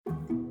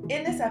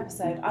In this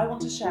episode, I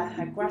want to share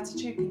how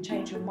gratitude can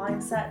change your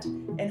mindset,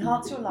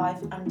 enhance your life,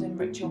 and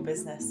enrich your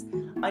business.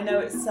 I know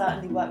it's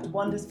certainly worked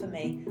wonders for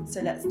me,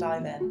 so let's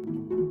dive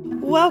in.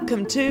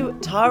 Welcome to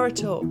Tara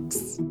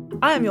Talks.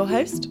 I am your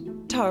host,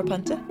 Tara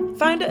Punter,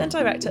 founder and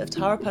director of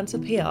Tara Punter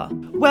PR,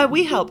 where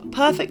we help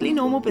perfectly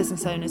normal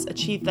business owners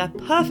achieve their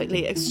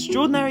perfectly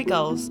extraordinary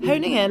goals,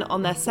 honing in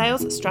on their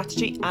sales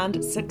strategy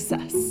and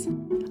success.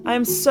 I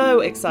am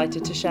so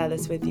excited to share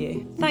this with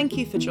you. Thank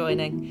you for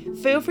joining.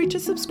 Feel free to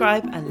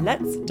subscribe and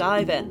let's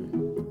dive in.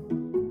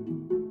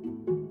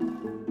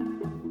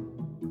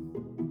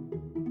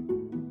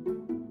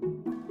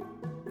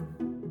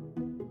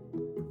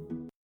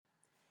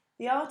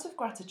 The art of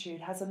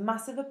gratitude has a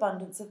massive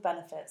abundance of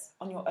benefits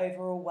on your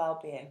overall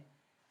well-being.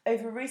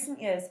 Over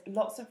recent years,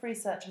 lots of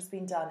research has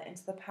been done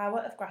into the power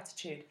of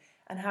gratitude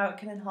and how it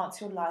can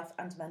enhance your life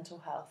and mental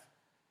health.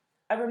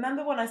 I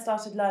remember when I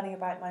started learning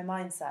about my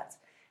mindset,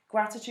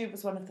 gratitude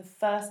was one of the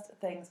first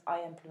things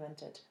I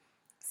implemented.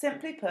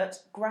 Simply put,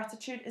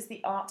 gratitude is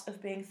the art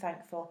of being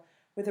thankful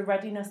with a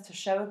readiness to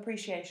show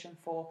appreciation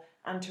for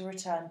and to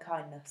return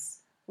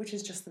kindness, which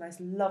is just the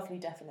most lovely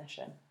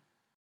definition.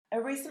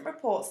 A recent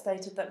report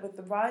stated that with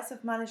the rise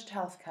of managed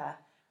healthcare,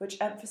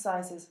 which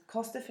emphasises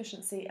cost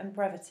efficiency and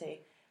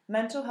brevity,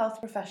 mental health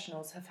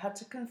professionals have had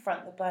to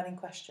confront the burning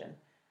question: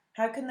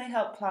 how can they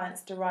help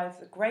clients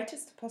derive the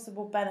greatest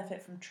possible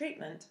benefit from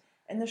treatment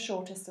in the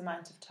shortest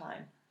amount of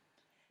time?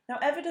 Now,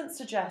 evidence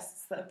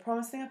suggests that a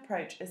promising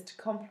approach is to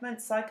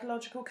complement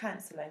psychological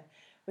counselling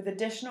with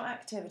additional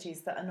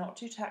activities that are not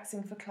too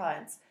taxing for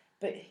clients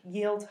but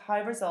yield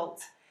high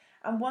results,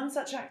 and one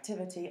such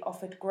activity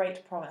offered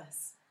great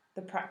promise: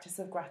 the practice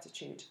of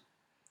gratitude.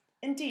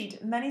 Indeed,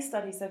 many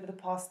studies over the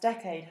past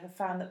decade have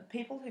found that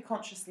people who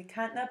consciously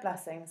count their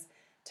blessings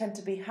tend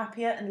to be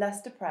happier and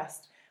less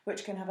depressed,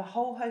 which can have a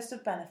whole host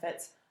of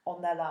benefits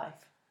on their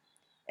life.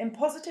 In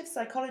positive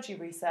psychology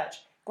research,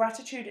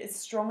 gratitude is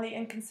strongly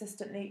and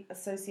consistently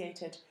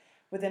associated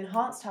with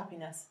enhanced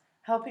happiness,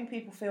 helping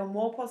people feel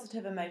more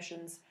positive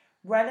emotions,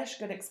 relish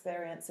good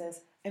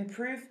experiences,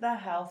 improve their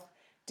health,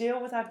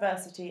 deal with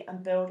adversity,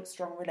 and build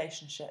strong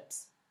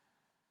relationships.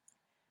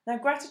 Now,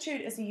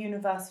 gratitude is a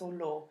universal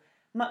law,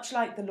 much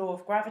like the law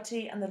of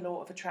gravity and the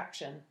law of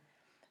attraction.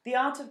 The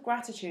art of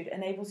gratitude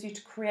enables you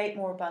to create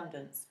more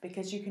abundance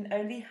because you can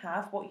only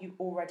have what you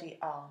already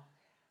are.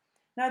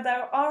 Now,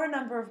 there are a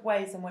number of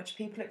ways in which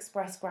people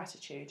express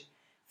gratitude,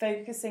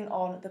 focusing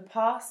on the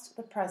past,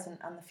 the present,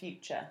 and the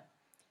future.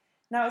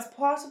 Now, as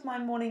part of my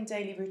morning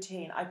daily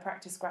routine, I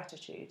practice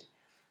gratitude.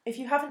 If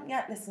you haven't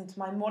yet listened to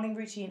my morning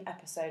routine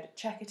episode,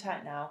 check it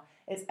out now.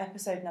 It's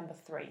episode number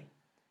 3.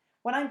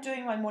 When I'm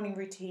doing my morning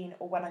routine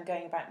or when I'm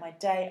going about my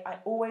day, I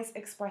always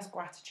express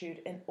gratitude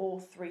in all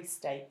 3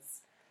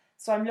 states.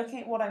 So I'm looking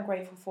at what I'm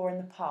grateful for in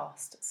the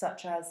past,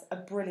 such as a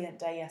brilliant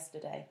day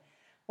yesterday.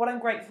 What I'm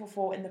grateful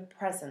for in the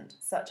present,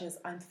 such as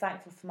I'm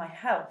thankful for my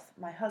health,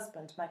 my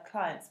husband, my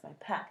clients, my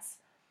pets.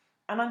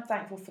 And I'm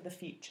thankful for the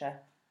future.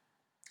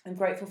 I'm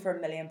grateful for a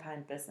 £1 million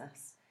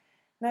business.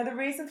 Now, the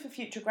reason for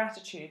future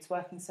gratitudes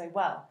working so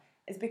well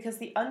is because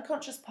the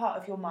unconscious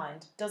part of your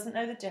mind doesn't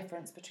know the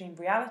difference between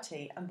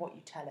reality and what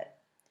you tell it.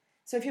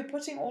 So if you're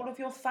putting all of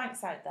your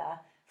thanks out there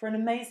for an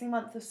amazing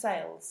month of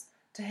sales,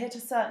 to hit a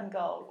certain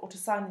goal, or to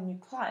sign a new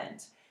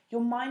client,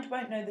 your mind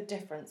won't know the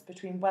difference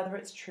between whether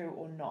it's true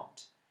or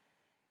not.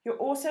 You're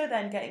also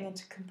then getting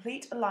into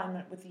complete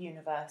alignment with the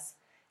universe,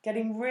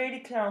 getting really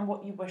clear on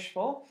what you wish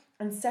for,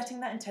 and setting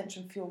that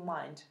intention for your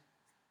mind.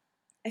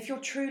 If you're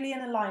truly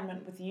in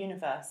alignment with the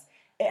universe,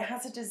 it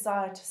has a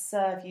desire to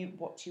serve you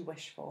what you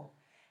wish for.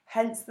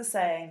 Hence the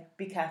saying,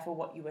 be careful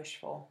what you wish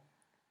for.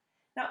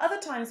 Now, other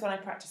times when I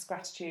practice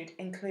gratitude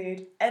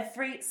include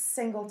every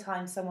single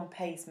time someone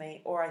pays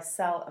me or I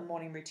sell a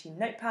morning routine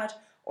notepad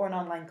or an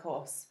online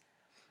course.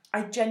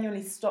 I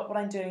genuinely stop what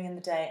I'm doing in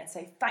the day and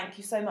say, thank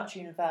you so much,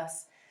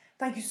 universe.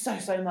 Thank you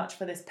so much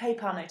for this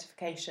PayPal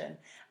notification.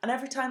 And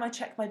every time I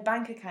check my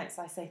bank accounts,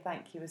 I say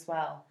thank you as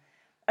well.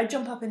 I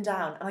jump up and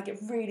down and I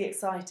get really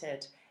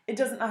excited. It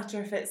doesn't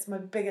matter if it's my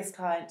biggest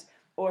client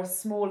or a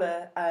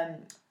smaller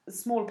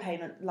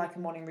payment like a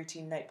morning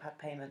routine notepad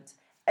payment.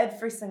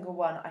 Every single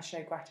one I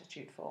show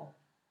gratitude for.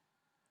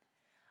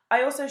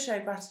 I also show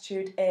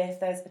gratitude if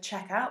there's a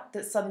checkout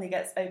that suddenly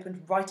gets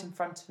opened right in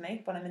front of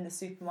me when I'm in the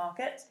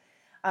supermarket,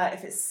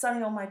 if it's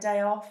sunny on my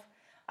day off,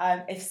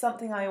 if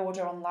something I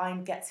order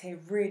online gets here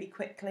really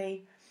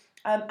quickly,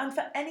 and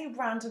for any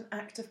random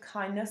act of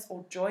kindness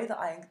or joy that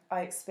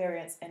I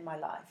experience in my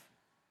life.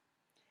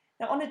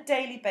 Now, on a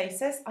daily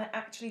basis, I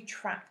actually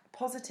track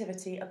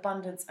positivity,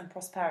 abundance, and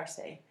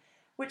prosperity,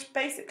 which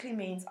basically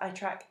means I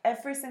track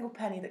every single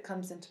penny that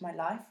comes into my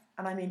life,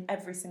 and I mean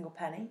every single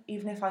penny,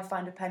 even if I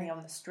find a penny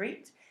on the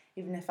street,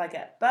 even if I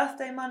get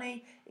birthday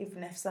money,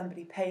 even if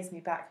somebody pays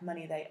me back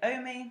money they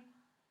owe me.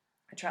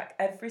 I track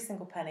every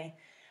single penny.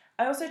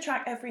 I also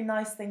track every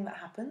nice thing that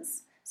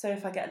happens. So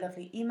if I get a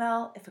lovely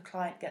email, if a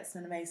client gets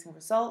an amazing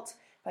result,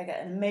 if I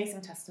get an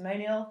amazing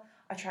testimonial,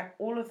 I track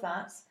all of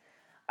that.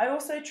 I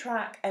also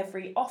track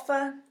every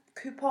offer,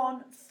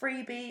 coupon,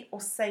 freebie, or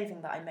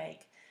saving that I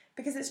make,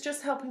 because it's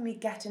just helping me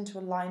get into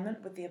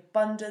alignment with the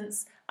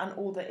abundance and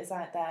all that is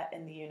out there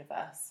in the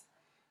universe.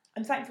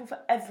 I'm thankful for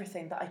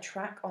everything that I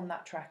track on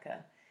that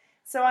tracker.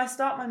 So I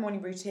start my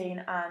morning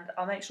routine and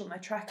I'll make sure my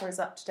tracker is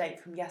up to date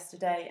from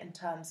yesterday in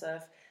terms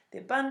of the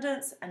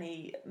abundance,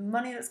 any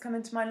money that's come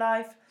into my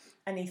life,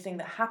 anything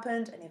that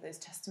happened, any of those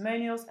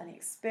testimonials, any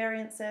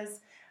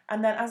experiences.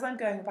 And then as I'm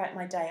going about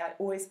my day, I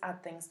always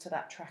add things to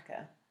that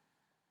tracker.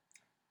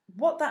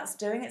 What that's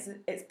doing is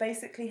it's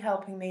basically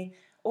helping me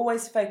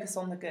always focus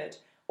on the good,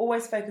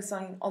 always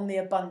focusing on the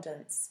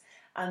abundance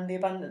and the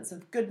abundance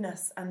of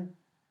goodness and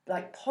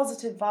like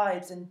positive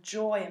vibes and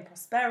joy and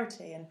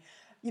prosperity and,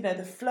 you know,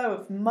 the flow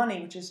of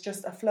money, which is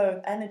just a flow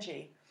of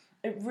energy.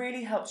 It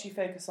really helps you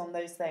focus on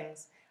those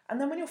things. And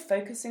then when you're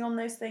focusing on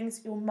those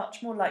things, you're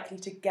much more likely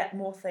to get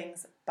more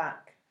things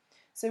back.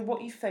 So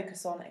what you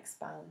focus on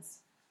expands.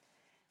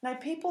 Now,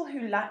 people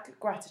who lack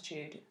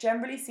gratitude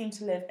generally seem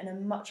to live in a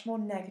much more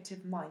negative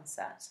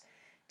mindset,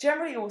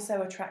 generally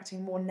also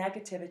attracting more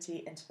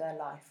negativity into their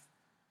life.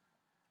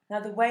 Now,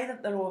 the way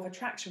that the law of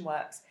attraction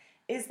works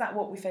is that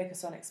what we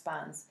focus on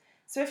expands.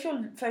 So if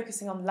you're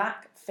focusing on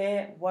lack,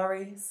 fear,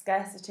 worry,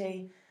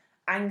 scarcity,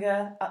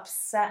 anger,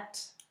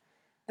 upset,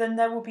 then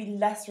there will be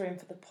less room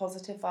for the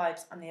positive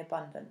vibes and the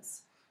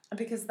abundance. And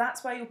because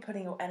that's where you're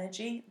putting your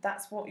energy,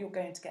 that's what you're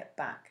going to get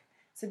back.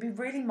 So be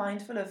really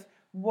mindful of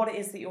what it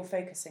is that you're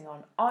focusing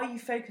on. Are you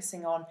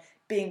focusing on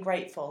being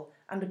grateful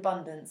and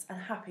abundance and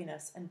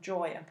happiness and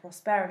joy and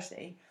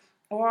prosperity?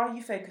 Or are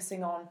you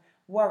focusing on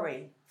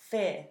worry,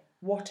 fear,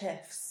 what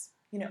ifs?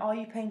 You know, are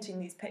you painting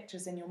these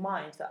pictures in your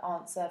mind that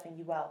aren't serving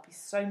you well? Be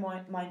so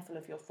mindful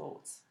of your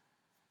thoughts.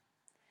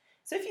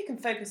 So if you can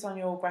focus on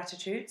your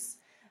gratitudes,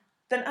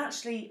 then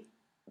actually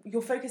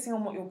you're focusing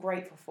on what you're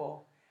grateful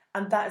for,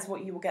 and that is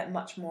what you will get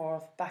much more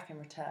of back in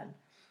return.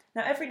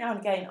 Now, every now and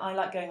again, I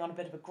like going on a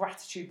bit of a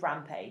gratitude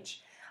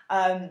rampage,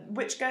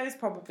 which goes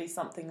probably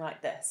something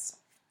like this.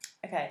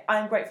 Okay,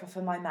 I'm grateful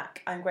for my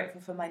Mac, I'm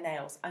grateful for my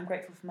nails, I'm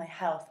grateful for my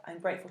health, I'm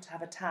grateful to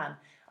have a tan,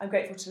 I'm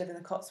grateful to live in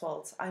the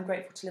Cotswolds, I'm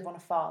grateful to live on a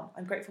farm,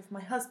 I'm grateful for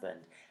my husband,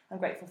 I'm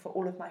grateful for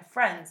all of my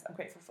friends, I'm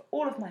grateful for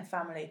all of my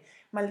family,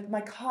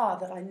 my car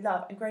that I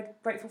love, I'm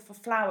grateful for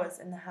flowers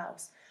in the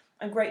house,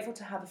 I'm grateful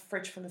to have a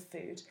fridge full of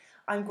food,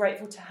 I'm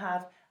grateful to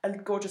have a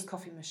gorgeous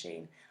coffee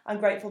machine,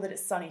 I'm grateful that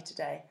it's sunny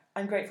today,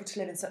 I'm grateful to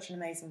live in such an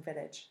amazing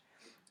village.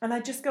 And I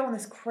just go on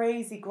this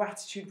crazy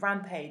gratitude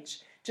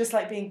rampage, just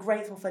like being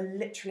grateful for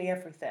literally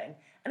everything.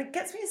 And it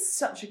gets me in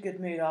such a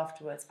good mood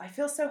afterwards. I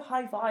feel so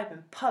high vibe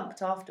and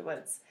pumped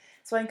afterwards.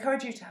 So I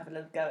encourage you to have a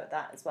little go at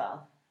that as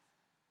well.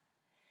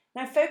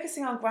 Now,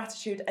 focusing on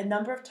gratitude a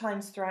number of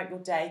times throughout your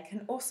day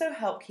can also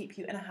help keep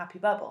you in a happy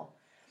bubble.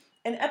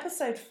 In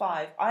episode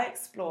 5, I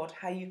explored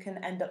how you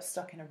can end up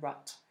stuck in a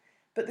rut.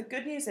 But the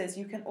good news is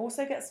you can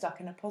also get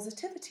stuck in a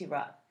positivity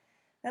rut.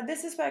 Now,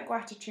 this is where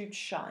gratitude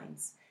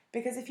shines,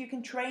 because if you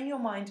can train your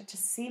mind to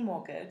see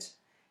more good,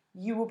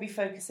 you will be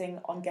focusing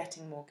on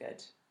getting more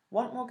good.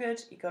 Want more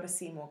good, you've got to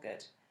see more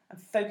good. And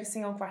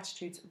focusing on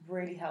gratitudes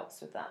really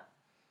helps with that.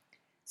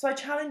 So I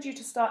challenge you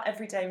to start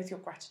every day with your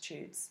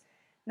gratitudes.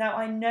 Now,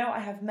 I know I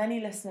have many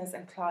listeners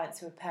and clients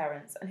who are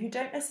parents and who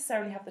don't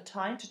necessarily have the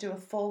time to do a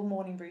full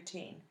morning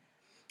routine.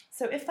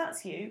 So if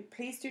that's you,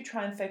 please do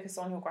try and focus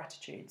on your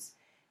gratitudes.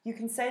 You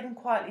can say them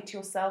quietly to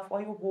yourself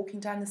while you're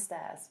walking down the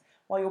stairs,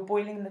 while you're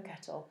boiling the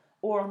kettle,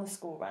 or on the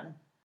school run.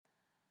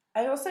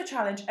 I also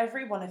challenge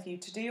every one of you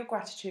to do your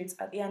gratitudes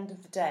at the end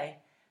of the day,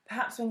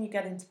 perhaps when you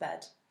get into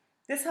bed.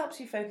 This helps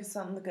you focus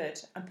on the good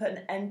and put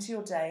an end to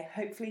your day,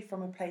 hopefully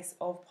from a place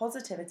of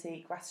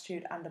positivity,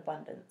 gratitude and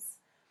abundance.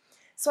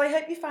 So I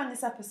hope you found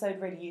this episode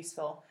really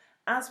useful.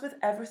 As with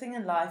everything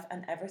in life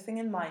and everything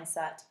in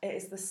mindset, it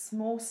is the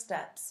small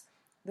steps,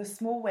 the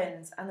small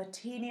wins and the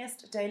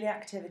teeniest daily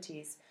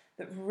activities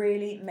that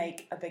really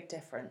make a big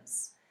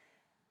difference.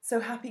 So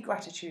happy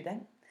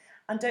gratituding.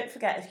 And don't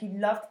forget, if you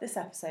loved this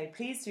episode,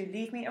 please do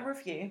leave me a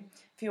review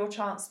for your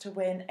chance to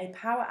win a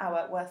Power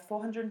Hour worth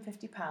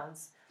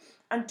 £450.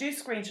 And do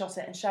screenshot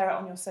it and share it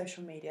on your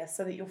social media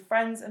so that your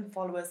friends and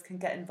followers can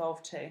get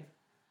involved too.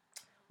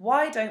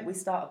 Why don't we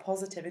start a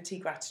positivity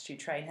gratitude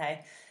train,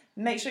 hey?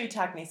 Make sure you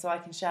tag me so I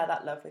can share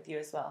that love with you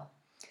as well.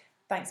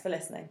 Thanks for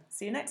listening.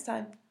 See you next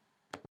time.